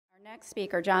next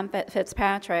speaker, John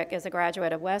Fitzpatrick, is a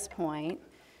graduate of West Point,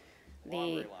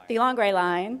 the long gray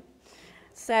line.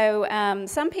 So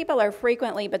some people are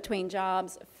frequently between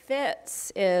jobs.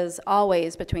 Fitz is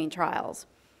always between trials.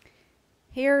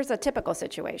 Here's a typical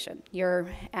situation. Your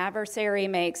adversary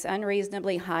makes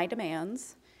unreasonably high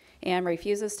demands and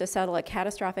refuses to settle a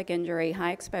catastrophic injury,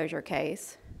 high exposure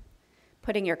case,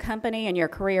 putting your company and your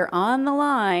career on the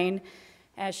line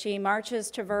as she marches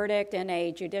to verdict in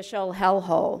a judicial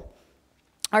hellhole.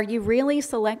 Are you really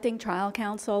selecting trial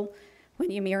counsel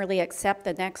when you merely accept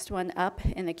the next one up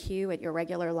in the queue at your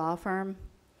regular law firm?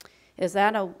 Is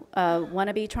that a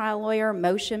wannabe trial lawyer,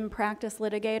 motion practice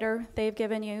litigator they've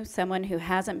given you, someone who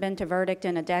hasn't been to verdict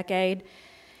in a decade?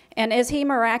 And is he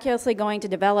miraculously going to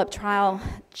develop trial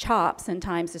chops in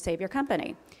times to save your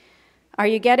company? Are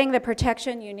you getting the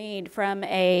protection you need from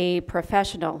a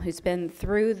professional who's been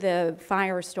through the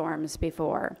firestorms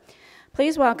before?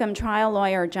 Please welcome trial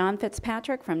lawyer John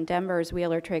Fitzpatrick from Denver's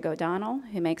Wheeler Trigg O'Donnell,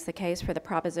 who makes the case for the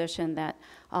proposition that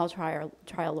all trial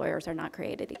lawyers are not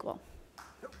created equal.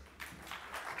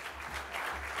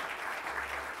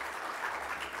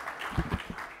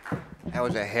 That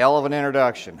was a hell of an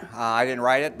introduction. I didn't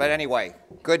write it, but anyway,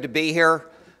 good to be here.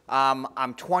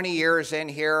 I'm 20 years in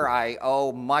here. I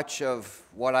owe much of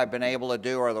what I've been able to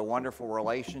do are the wonderful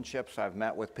relationships I've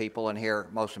met with people in here,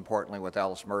 most importantly with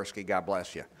Ellis Mirsky. God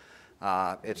bless you.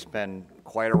 It's been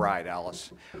quite a ride,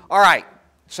 Ellis. All right,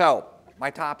 so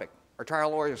my topic, are trial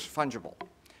lawyers fungible?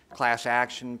 Class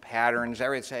action, patterns,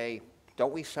 everything say,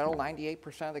 don't we settle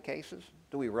 98% of the cases?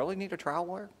 Do we really need a trial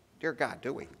lawyer? Dear God,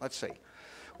 do we? Let's see.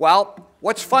 Well,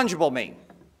 what's fungible mean?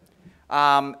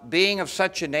 Being of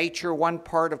such a nature, one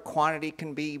part of quantity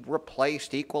can be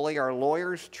replaced equally. Are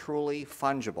lawyers truly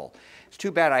fungible? It's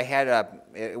too bad I had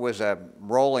it was a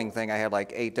rolling thing. I had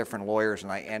like 8 different lawyers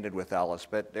and I ended with Ellis,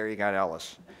 but there you got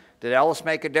Ellis. Did Ellis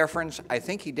make a difference? I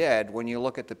think he did when you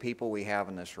look at the people we have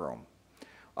in this room.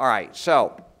 All right,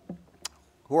 so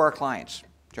who are our clients?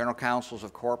 General counsels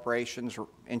of corporations,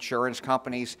 insurance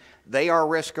companies. They are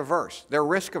risk averse. They're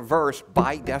risk averse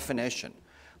by definition.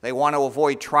 They want to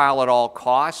avoid trial at all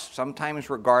costs, sometimes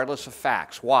regardless of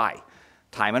facts. Why?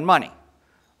 Time and money.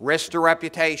 Risk to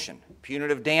reputation,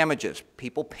 punitive damages,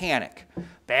 people panic,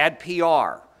 bad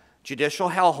PR, judicial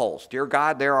hellholes. Dear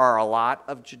God, there are a lot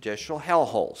of judicial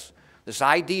hellholes. This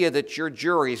idea that your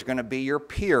jury is going to be your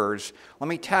peers, let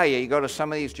me tell you, you go to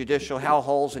some of these judicial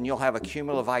hellholes and you'll have a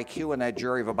cumulative IQ in that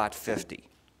jury of about 50.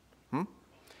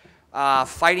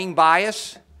 Fighting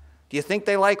bias. Do you think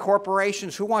they like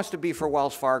corporations? Who wants to be for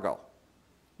Wells Fargo?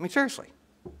 I mean, seriously.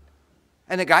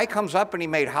 And the guy comes up and he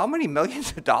made how many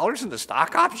millions of dollars in the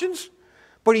stock options?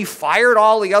 But he fired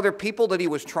all the other people that he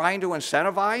was trying to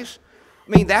incentivize?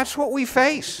 I mean, that's what we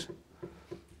face.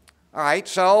 All right,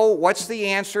 so what's the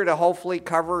answer to hopefully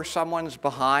cover someone's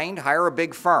behind? Hire a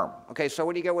big firm. Okay, so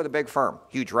what do you get with a big firm?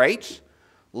 Huge rates,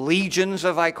 legions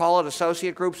of, I call it,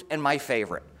 associate groups, and my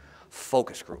favorite,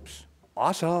 focus groups.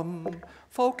 Awesome.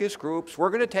 Focus groups. We're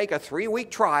going to take a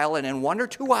 3-week trial, and in 1 or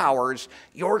 2 hours,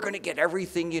 you're going to get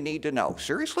everything you need to know.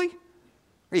 Seriously?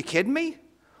 Are you kidding me?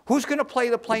 Who's going to play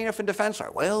the plaintiff and defense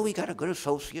lawyer? Well, we got a good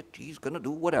associate. He's going to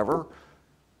do whatever.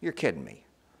 You're kidding me.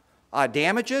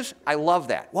 Damages, I love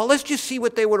that. Well, let's just see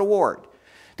what they would award.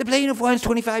 The plaintiff wants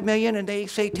 $25 million, and they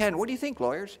say 10. What do you think,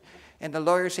 lawyers? And the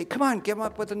lawyers say, come on, give them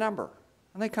up with a number.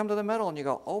 And they come to the middle, and you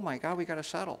go, oh, my God, we got to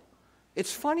settle.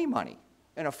 It's funny money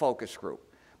in a focus group.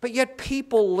 But yet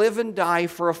people live and die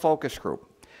for a focus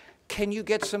group. Can you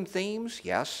get some themes?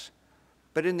 Yes.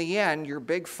 But in the end, your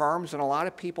big firms and a lot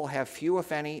of people have few,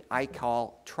 if any, I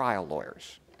call trial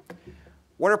lawyers.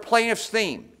 What are plaintiffs'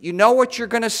 theme? You know what you're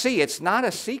going to see. It's not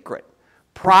a secret.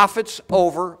 Profits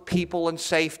over people and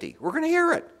safety. We're going to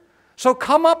hear it. So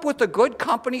come up with a good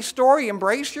company story.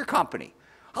 Embrace your company.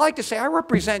 I like to say I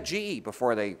represent GE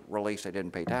before they released they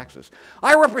didn't pay taxes.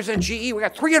 I represent GE. We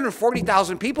got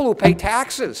 340,000 people who pay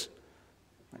taxes.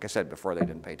 Like I said, before they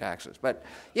didn't pay taxes. But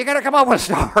you got to come up with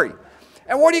a story.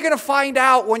 And what are you going to find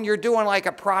out when you're doing like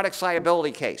a products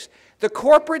liability case? The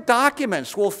corporate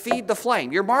documents will feed the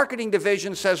flame. Your marketing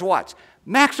division says what?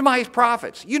 Maximize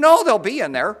profits. You know they'll be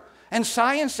in there. And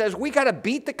science says we got to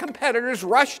beat the competitors,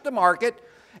 rush the market,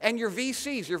 and your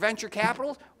VCs, your venture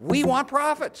capital, we want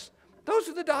profits. Those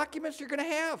are the documents you're going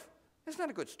to have. It's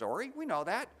not a good story. We know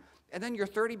that. And then your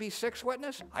 30B6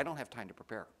 witness, I don't have time to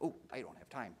prepare. Oh, I don't have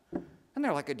time. And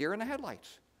they're like a deer in the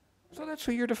headlights. So that's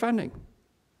who you're defending.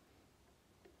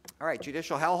 All right,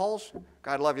 judicial hellholes.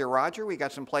 God love you, Roger. We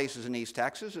got some places in East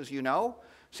Texas, as you know.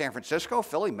 San Francisco,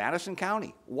 Philly, Madison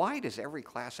County. Why does every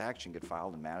class action get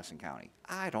filed in Madison County?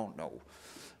 I don't know.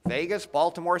 Vegas,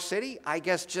 Baltimore City, I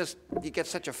guess just you get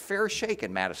such a fair shake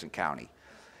in Madison County.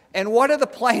 And what are the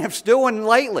plaintiffs doing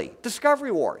lately?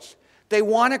 Discovery wars. They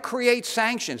want to create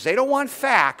sanctions. They don't want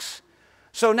facts.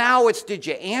 So now it's, did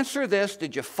you answer this?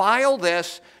 Did you file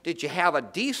this? Did you have a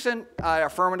decent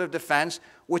affirmative defense,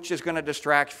 which is going to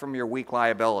distract from your weak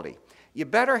liability? You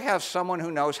better have someone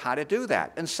who knows how to do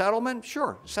that. And settlement,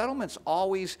 sure, settlement's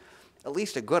always at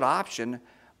least a good option.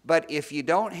 But if you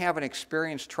don't have an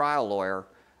experienced trial lawyer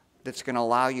that's going to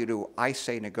allow you to, I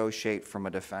say, negotiate from a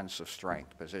defense of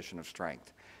strength, position of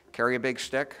strength. Carry a big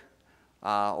stick,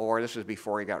 or this is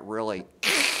before he got really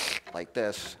like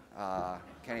this.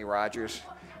 Kenny Rogers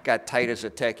got tight as a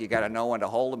tick. You got to know when to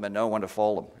hold him and know when to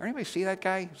fold him. Anybody see that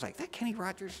guy? He's like, that Kenny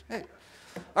Rogers? Hey.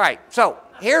 All right, so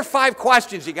here are 5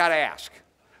 questions you got to ask.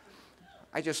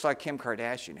 I just thought Kim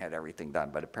Kardashian had everything done,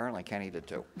 but apparently Kenny did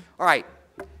too. All right,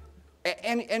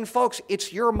 and folks,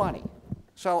 it's your money,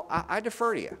 so I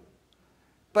defer to you.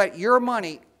 But your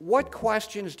money, what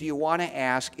questions do you want to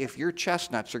ask if your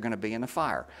chestnuts are going to be in the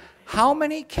fire? How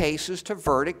many cases to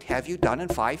verdict have you done in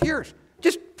 5 years?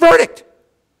 Just verdict.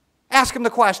 Ask them the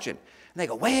question. And they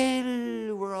go,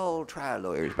 well, we're all trial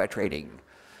lawyers by training.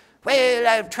 Well,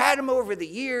 I've tried them over the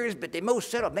years, but they most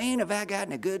settled. Man, have I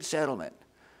gotten a good settlement.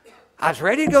 I was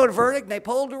ready to go to verdict, and they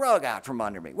pulled the rug out from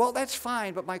under me. Well, that's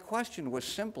fine, but my question was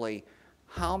simply,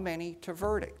 how many to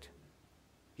verdict?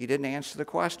 You didn't answer the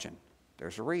question.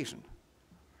 There's a reason.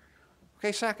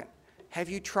 Okay, second, have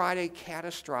you tried a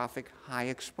catastrophic high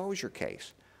exposure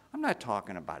case? I'm not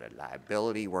talking about a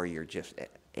liability where you're just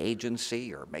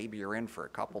agency or maybe you're in for a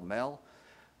couple mil.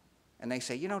 And they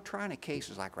say, you know, trying a case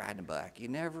is like riding a bike. You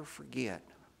never forget.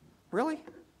 Really?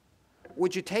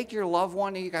 Would you take your loved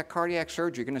one and you got cardiac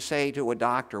surgery? You're going to say to a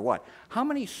doctor, what? How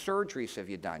many surgeries have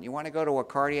you done? You want to go to a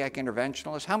cardiac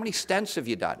interventionalist? How many stents have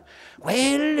you done?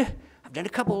 Well, I've done a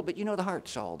couple, but you know, the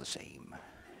heart's all the same.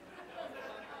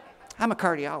 I'm a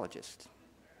cardiologist.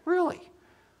 Really?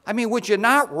 I mean, would you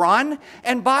not run?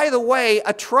 And by the way,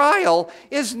 a trial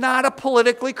is not a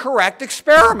politically correct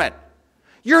experiment.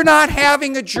 You're not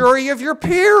having a jury of your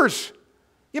peers.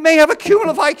 You may have a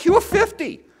cumulative IQ of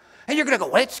 50. And you're going to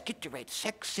go, let's get the right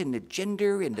sex and the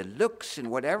gender and the looks and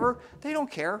whatever. They don't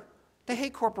care. They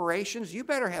hate corporations. You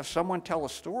better have someone tell a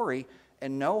story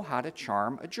and know how to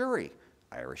charm a jury.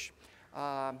 Irish.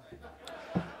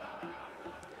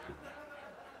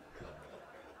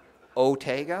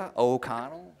 Ortega,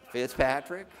 O'Connell,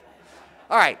 Fitzpatrick.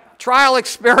 All right, trial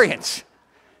experience.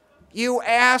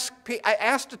 I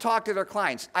ask to talk to their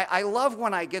clients. I love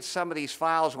when I get some of these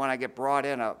files when I get brought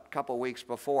in a couple weeks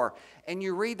before, and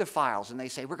you read the files, and they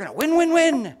say, we're going to win, win,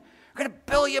 win. We're going to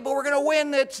bill you, but we're going to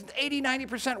win. It's 80,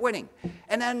 90% winning.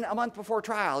 And then a month before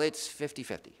trial, it's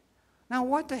 50-50. Now,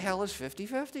 what the hell is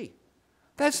 50-50?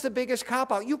 That's the biggest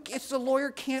cop-out. It's the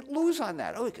lawyer can't lose on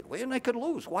that. Oh, I could win, I could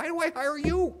lose. Why do I hire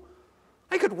you?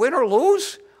 I could win or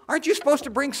lose. Aren't you supposed to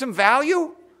bring some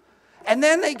value? And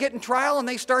then they get in trial and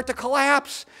they start to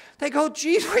collapse. They go,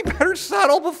 geez, we better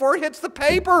settle before it hits the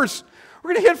papers.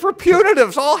 We're going to hit for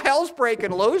punitives. All hell's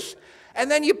breaking loose. And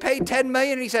then you pay $10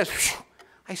 million and he says,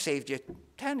 I saved you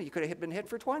 10. You could have been hit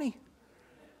for 20.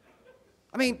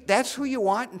 I mean, that's who you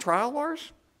want in trial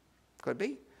lawyers? Could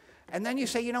be. And then you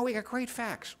say, you know, we got great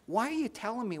facts. Why are you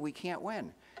telling me we can't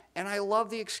win? And I love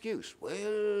the excuse. Well,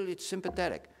 it's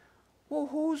sympathetic. Well,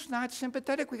 who's not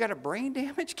sympathetic? We got a brain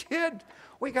damaged kid.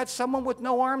 We got someone with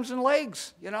no arms and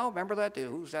legs. You know, remember that?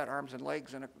 Who's that arms and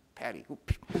legs and a patty?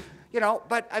 You know,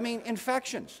 but I mean,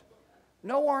 infections.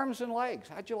 No arms and legs.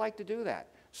 How'd you like to do that?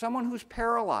 Someone who's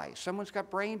paralyzed. Someone's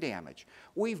got brain damage.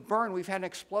 We've had an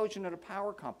explosion at a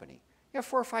power company. You have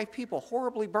 4 or 5 people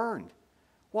horribly burned.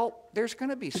 Well, there's going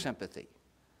to be sympathy.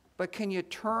 But can you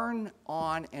turn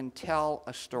on and tell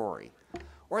a story?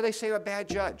 Or they say a bad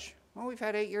judge. Well, we've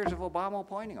had 8 years of Obama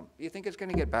appointing them. Do you think it's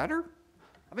going to get better?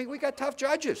 I mean, we got tough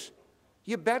judges.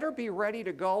 You better be ready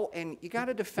to go, and you got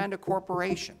to defend a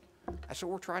corporation. That's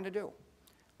what we're trying to do.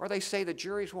 Or they say the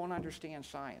juries won't understand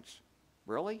science.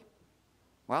 Really?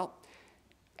 Well,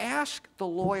 ask the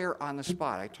lawyer on the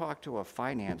spot. I talked to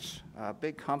a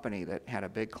big company that had a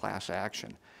big class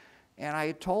action. And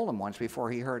I told him once before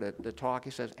he heard the talk,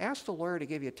 he says, ask the lawyer to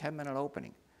give you a 10-minute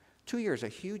opening. 2 years, a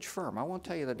huge firm, I won't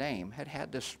tell you the name,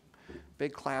 had this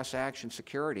big class action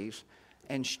securities,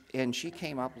 and she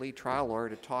came up, lead trial lawyer,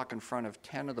 to talk in front of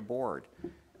 10 of the board.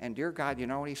 And dear God, you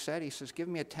know what he said? He says, give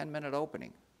me a 10-minute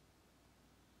opening.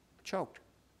 Choked.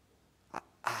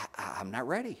 I'm not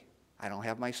ready. I don't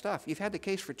have my stuff. You've had the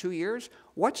case for 2 years?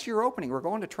 What's your opening? We're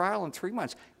going to trial in 3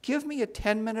 months. Give me a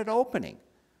 10-minute opening.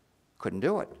 Couldn't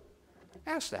do it.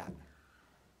 Ask that.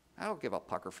 I don't give up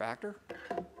pucker factor.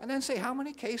 And then say, how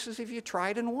many cases have you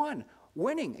tried and won?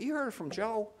 Winning, you heard it from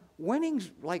Joe, winning's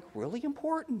like really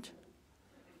important.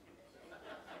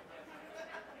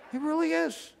 It really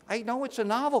is. I know it's a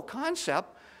novel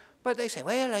concept, but they say,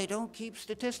 well, I don't keep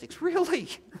statistics. Really?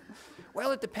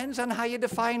 Well, it depends on how you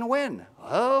define win.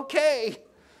 Okay.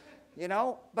 You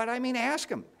know, but I mean, ask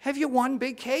them, have you won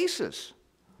big cases?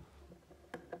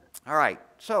 All right,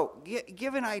 so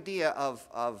give an idea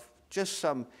of just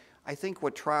some, I think,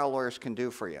 what trial lawyers can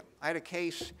do for you. I had a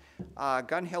case,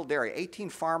 Gun Hill Dairy, 18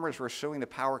 farmers were suing the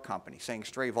power company, saying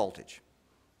stray voltage.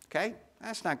 Okay,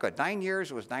 that's not good. 9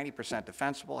 years, it was 90%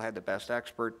 defensible, had the best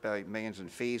expert, millions in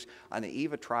fees. On the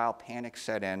eve of trial, panic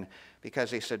set in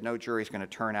because they said no jury's going to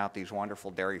turn out these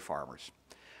wonderful dairy farmers.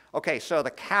 Okay, so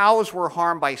the cows were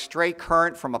harmed by stray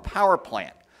current from a power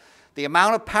plant. The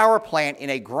amount of power plant in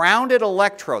a grounded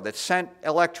electrode that sent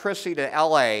electricity to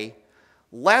LA,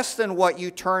 less than what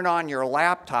you turn on your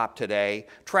laptop today,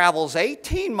 travels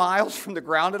 18 miles from the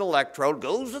grounded electrode,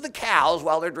 goes to the cows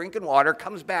while they're drinking water,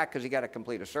 comes back because you got to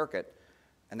complete a circuit,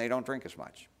 and they don't drink as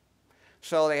much.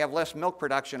 So they have less milk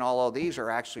production, although these are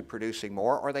actually producing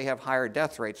more, or they have higher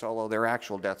death rates, although their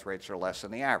actual death rates are less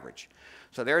than the average.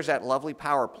 So there's that lovely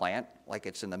power plant, like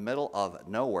it's in the middle of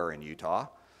nowhere in Utah,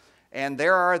 and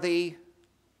there are the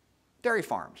dairy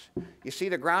farms. You see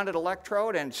the grounded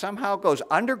electrode and somehow goes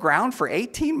underground for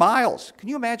 18 miles. Can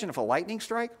you imagine if a lightning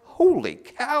strike? Holy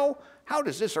cow, how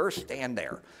does this earth stand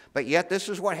there? But yet this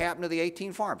is what happened to the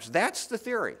 18 farms. That's the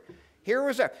theory. Here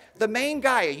was the main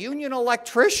guy, a union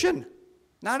electrician,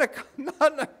 not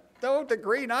no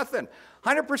degree, nothing.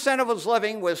 100% of his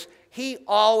living was he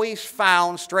always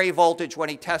found stray voltage when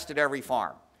he tested every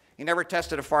farm. He never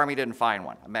tested a farm he didn't find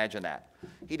one. Imagine that.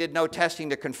 He did no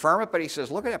testing to confirm it, but he says,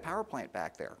 look at that power plant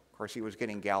back there. Of course, he was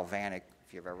getting galvanic,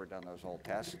 if you've ever done those old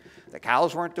tests. The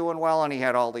cows weren't doing well, and he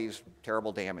had all these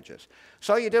terrible damages.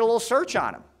 So you did a little search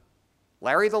on him.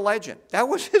 Larry the Legend. That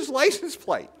was his license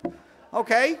plate.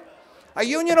 Okay? A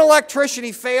union electrician,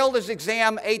 he failed his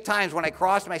exam 8 times. When I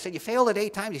crossed him, I said, you failed it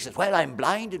 8 times? He says, well, I'm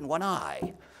blind in one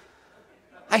eye.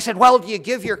 I said, well, do you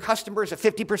give your customers a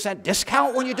 50%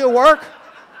 discount when you do work?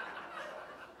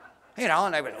 You know,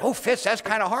 and they went, oh, Fitz, that's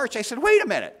kind of harsh. I said, wait a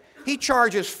minute. He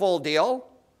charges full deal.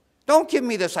 Don't give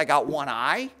me this, I got one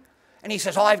eye. And he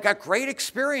says, oh, I've got great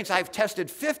experience. I've tested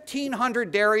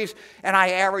 1,500 dairies, and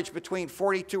I average between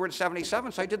 42 and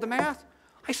 77, so I did the math.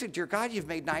 I said, dear God, you've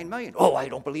made $9 million. Oh, I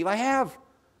don't believe I have.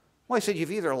 Well, I said,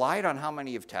 you've either lied on how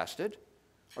many you've tested,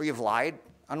 or you've lied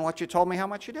on what you told me how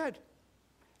much you did.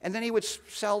 And then he would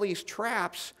sell these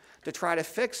traps to try to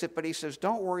fix it, but he says,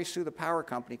 don't worry, sue the power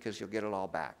company because you'll get it all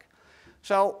back.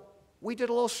 So we did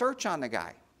a little search on the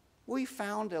guy. We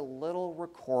found a little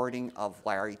recording of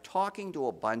Larry talking to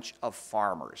a bunch of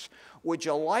farmers. Would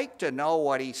you like to know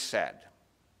what he said?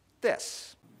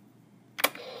 This.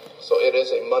 So it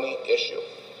is a money issue.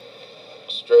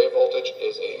 Stray voltage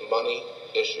is a money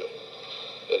issue.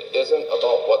 It isn't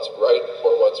about what's right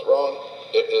or what's wrong.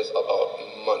 It is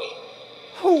about money.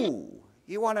 Who?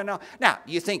 You want to know? Now,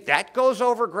 you think that goes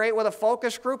over great with a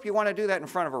focus group? You want to do that in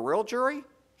front of a real jury?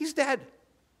 He's dead.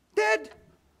 Dead.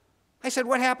 I said,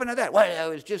 what happened to that? Well,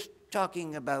 I was just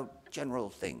talking about general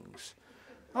things.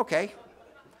 Okay.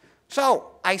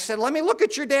 So I said, let me look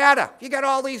at your data. You got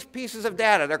all these pieces of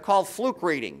data. They're called fluke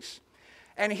readings.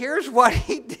 And here's what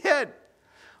he did.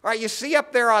 All right, you see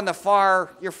up there on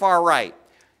your far right.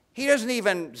 He doesn't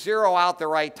even zero out the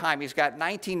right time. He's got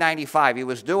 1995. He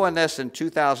was doing this in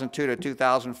 2002 to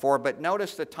 2004, but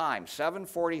notice the time,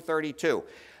 7:40:32.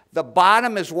 The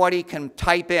bottom is what he can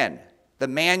type in, the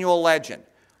manual legend.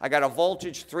 I got a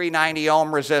voltage 390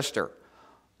 ohm resistor.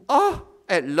 Oh,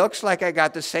 it looks like I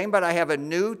got the same, but I have a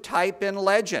new type in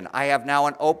legend. I have now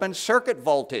an open circuit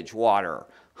voltage water.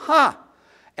 Huh.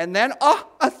 And then,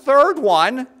 a third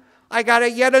one. I got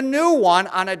yet a new one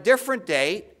on a different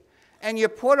date. And you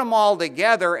put them all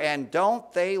together, and don't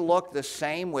they look the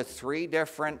same with 3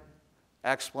 different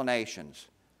explanations?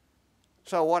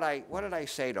 So what did I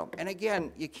say to him? And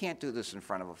again, you can't do this in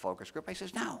front of a focus group. I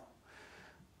says, no.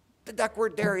 The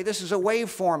ductwork dairy, this is a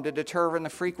waveform to determine the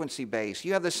frequency base.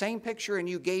 You have the same picture, and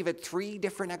you gave it 3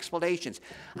 different explanations.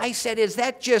 I said, is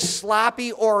that just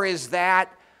sloppy, or is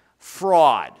that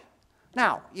fraud?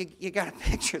 Now, you got to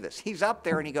picture this. He's up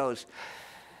there, and he goes,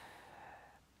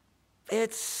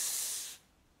 it's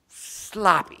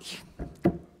sloppy.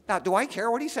 Now, do I care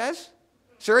what he says?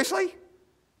 Seriously?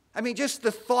 I mean, just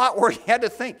the thought where he had to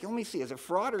think, let me see, is it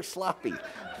fraud or sloppy?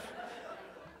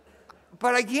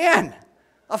 But again,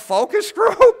 a focus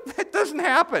group, it doesn't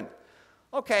happen.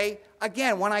 Okay,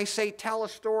 again, when I say tell a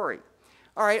story,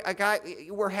 all right,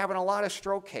 we're having a lot of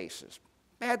stroke cases.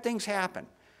 Bad things happen.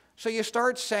 So you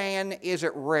start saying, is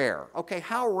it rare? Okay,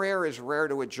 how rare is rare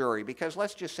to a jury? Because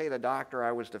let's just say the doctor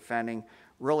I was defending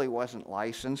really wasn't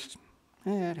licensed.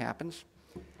 It happens.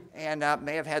 And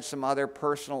may have had some other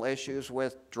personal issues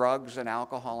with drugs and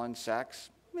alcohol and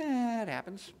sex. It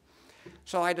happens.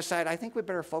 So I decided I think we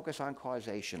better focus on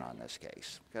causation on this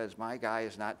case, because my guy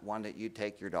is not one that you'd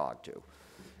take your dog to.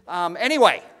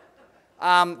 Anyway,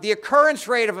 the occurrence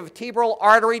rate of a vertebral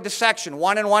artery dissection,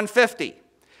 1 in 150.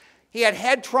 He had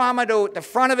head trauma to the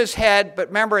front of his head, but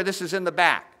remember, this is in the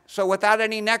back. So without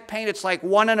any neck pain, it's like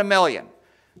 1 in a million.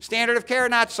 Standard of care,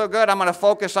 not so good. I'm going to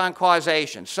focus on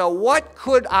causation. So what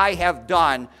could I have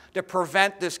done to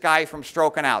prevent this guy from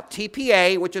stroking out?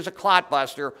 TPA, which is a clot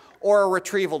buster, or a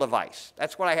retrieval device.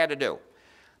 That's what I had to do.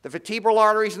 The vertebral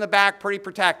arteries in the back, pretty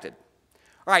protected.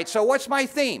 All right, so what's my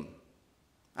theme?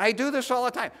 I do this all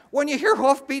the time. When you hear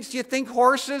hoofbeats, do you think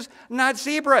horses, not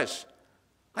zebras?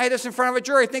 I had this in front of a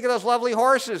jury. Think of those lovely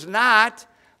horses, not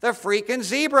the freaking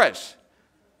zebras.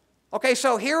 Okay,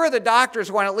 so here are the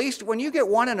doctors when at least when you get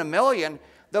 1 in a million,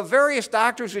 the various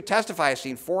doctors who testify, I've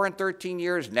seen 4 in 13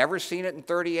 years, never seen it in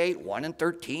 38, 1 in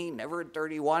 13, never in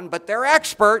 31, but they're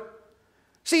expert.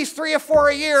 Sees 3 or 4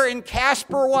 a year in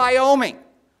Casper, Wyoming.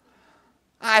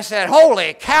 I said,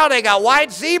 holy cow, they got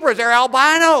white zebras, they're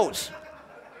albinos.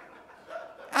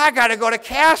 I got to go to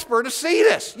Casper to see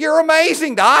this. You're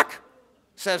amazing, Doc,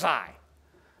 says I.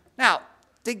 Now,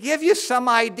 to give you some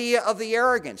idea of the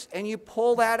arrogance, and you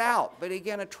pull that out. But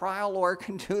again, a trial lawyer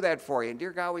can do that for you. And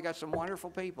dear God, we got some wonderful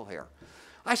people here.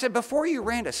 I said, before you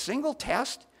ran a single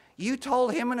test, you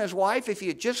told him and his wife, if you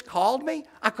had just called me,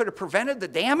 I could have prevented the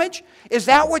damage? Is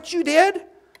that what you did?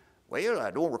 Well, I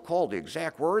don't recall the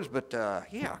exact words, but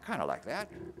yeah, kind of like that.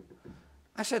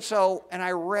 I said, so, and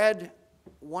I read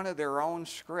one of their own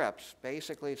scripts.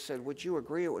 Basically, it said, would you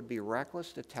agree it would be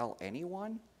reckless to tell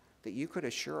anyone that you could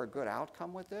assure a good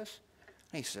outcome with this?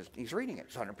 And he says, he's reading it.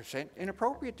 It's 100%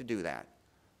 inappropriate to do that.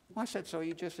 Well, I said, so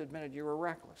you just admitted you were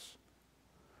reckless.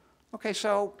 Okay,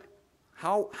 so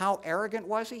how arrogant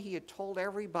was he? He had told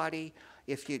everybody,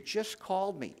 if you just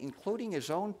called me, including his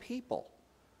own people.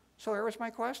 So here was my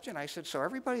question. I said, so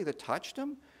everybody that touched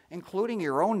him, including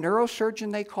your own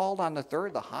neurosurgeon they called on the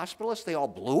 3rd, the hospitalist, they all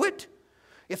blew it?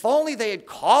 If only they had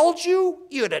called you,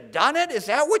 you'd have done it? Is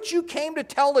that what you came to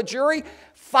tell the jury?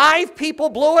 5 people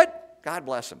blew it? God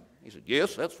bless him. He said,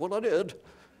 yes, that's what I did.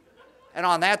 And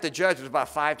on that, the judge was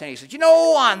about 5:10. He said, you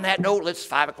know, on that note, it's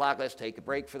 5 o'clock. Let's take a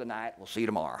break for the night. We'll see you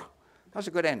tomorrow. That was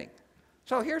a good ending.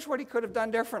 So here's what he could have done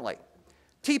differently.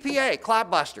 TPA, clot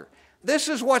buster. This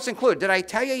is what's included. Did I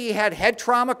tell you he had head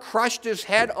trauma, crushed his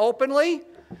head openly?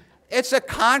 It's a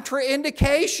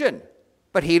contraindication,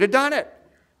 but he'd have done it.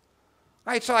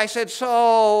 All right, so I said,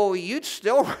 so you'd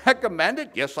still recommend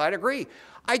it? Yes, I'd agree.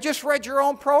 I just read your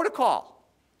own protocol.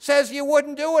 Says you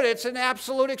wouldn't do it. It's an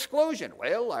absolute exclusion.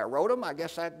 Well, I wrote them. I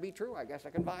guess that'd be true. I guess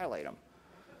I can violate them.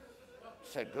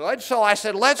 Said, good. So I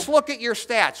said, let's look at your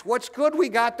stats. What's good? We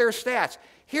got their stats.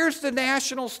 Here's the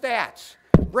national stats.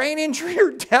 Brain injury or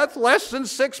death less than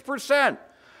 6%.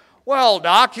 Well,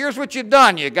 Doc, here's what you've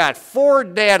done. You got 4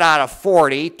 dead out of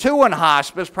 40, 2 in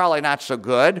hospice, probably not so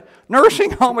good, nursing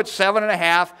home at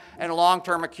 7.5, and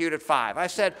long-term acute at 5. I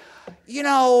said, you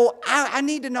know, I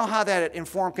need to know how that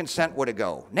informed consent would have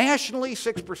go. Nationally,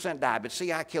 6% die, but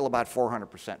see, I kill about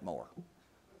 400% more.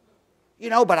 You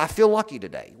know, but I feel lucky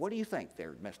today. What do you think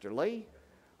there, Mr. Lee?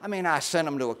 I mean, I sent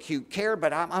him to acute care,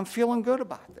 but I'm feeling good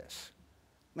about this.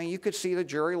 I mean, you could see the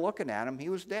jury looking at him. He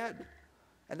was dead.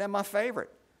 And then my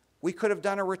favorite. We could have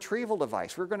done a retrieval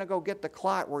device. We're going to go get the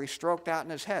clot where he stroked out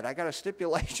in his head. I got a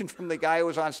stipulation from the guy who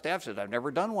was on staff, says, I've never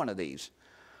done one of these.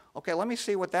 Okay, let me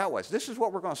see what that was. This is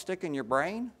what we're going to stick in your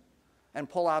brain and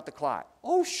pull out the clot.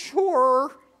 Oh,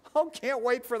 sure. I can't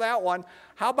wait for that one.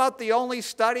 How about the only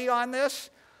study on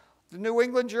this? The New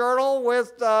England Journal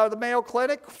with the Mayo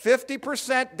Clinic,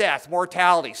 50% death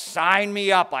mortality. Sign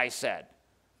me up, I said.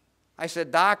 I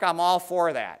said, Doc, I'm all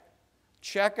for that.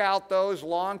 Check out those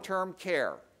long-term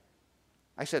care.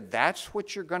 I said, that's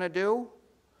what you're going to do?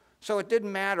 So it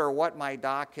didn't matter what my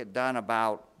doc had done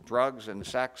about drugs and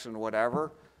sex and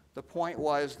whatever. The point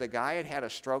was the guy had had a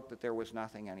stroke that there was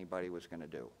nothing anybody was going to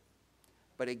do.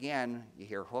 But again, you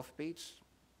hear hoofbeats.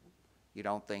 You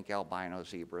don't think albino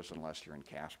zebras unless you're in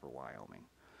Casper, Wyoming.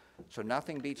 So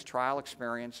nothing beats trial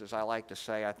experience, as I like to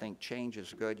say. I think change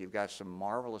is good. You've got some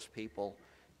marvelous people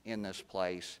in this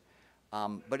place.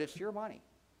 But it's your money.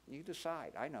 You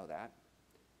decide. I know that.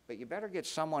 But you better get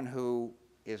someone who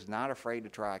is not afraid to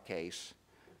try a case.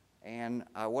 And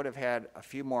I would have had a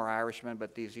few more Irishmen,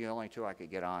 but these are the only 2 I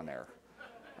could get on there.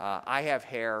 I have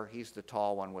hair. He's the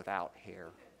tall one without hair.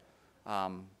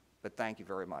 But thank you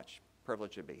very much.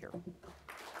 Privilege to be here.